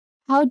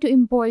How to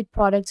import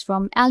products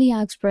from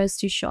AliExpress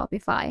to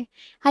Shopify.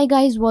 Hi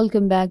guys,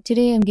 welcome back.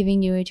 Today I'm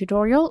giving you a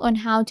tutorial on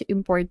how to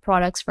import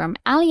products from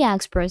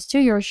AliExpress to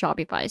your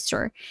Shopify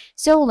store.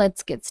 So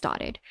let's get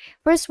started.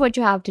 First, what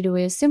you have to do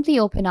is simply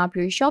open up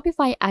your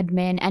Shopify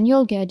admin and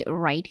you'll get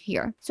right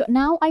here. So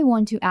now I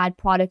want to add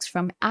products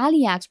from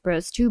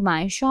AliExpress to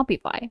my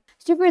Shopify.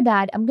 So for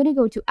that, I'm going to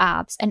go to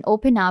apps and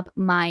open up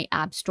my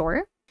app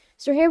store.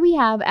 So here we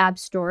have App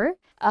Store.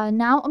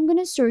 Now I'm going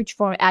to search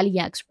for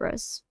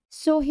AliExpress.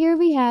 So here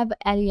we have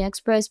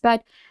AliExpress,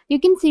 but you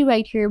can see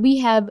right here we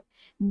have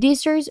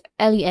Deezer's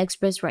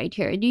AliExpress right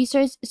here.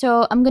 Deezer's.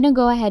 So I'm gonna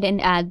go ahead and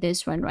add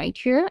this one right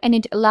here, and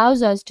it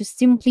allows us to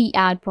simply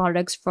add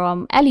products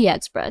from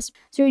AliExpress.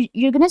 So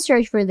you're gonna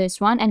search for this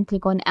one and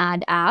click on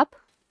Add App.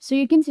 So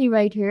you can see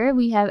right here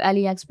we have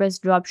AliExpress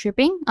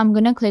dropshipping. I'm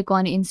gonna click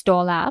on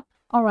Install App.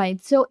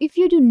 Alright, so if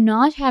you do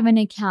not have an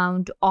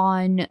account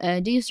on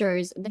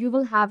Deezer's, you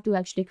will have to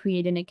actually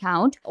create an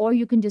account, or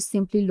you can just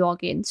simply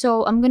log in.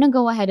 So I'm gonna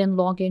go ahead and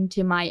log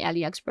into my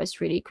AliExpress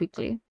really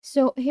quickly.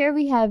 So here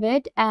we have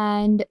it,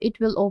 and it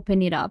will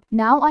open it up.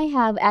 Now I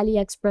have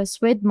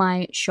AliExpress with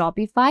my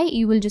Shopify.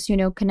 You will just,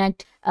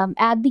 connect,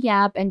 add the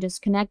app and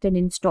just connect and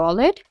install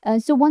it.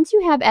 So once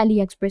you have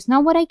AliExpress, now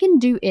what I can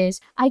do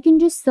is I can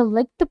just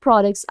select the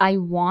products I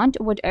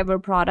want, whatever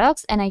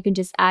products, and I can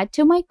just add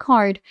to my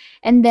cart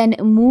and then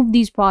move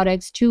these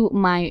products to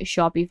my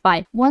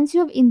Shopify. Once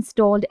you have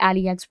installed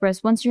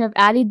AliExpress, once you have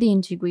added the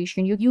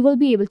integration, you will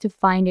be able to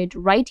find it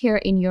right here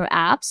in your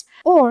apps,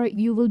 or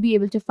you will be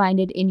able to find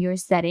it in your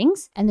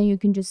settings, and then you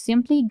can just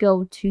simply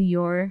go to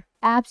your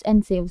apps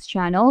and sales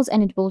channels,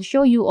 and it will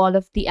show you all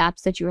of the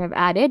apps that you have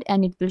added,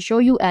 and it will show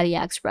you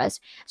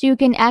AliExpress. So you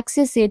can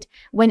access it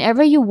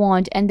whenever you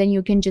want, and then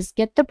you can just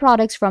get the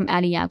products from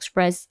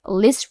AliExpress,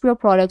 list your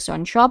products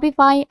on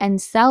Shopify, and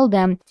sell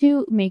them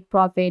to make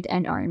profit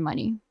and earn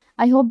money.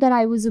 I hope that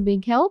I was a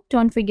big help.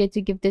 Don't forget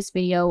to give this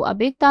video a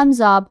big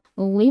thumbs up,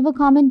 leave a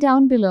comment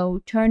down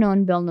below, turn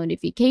on bell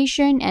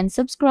notification, and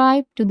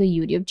subscribe to the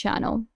YouTube channel.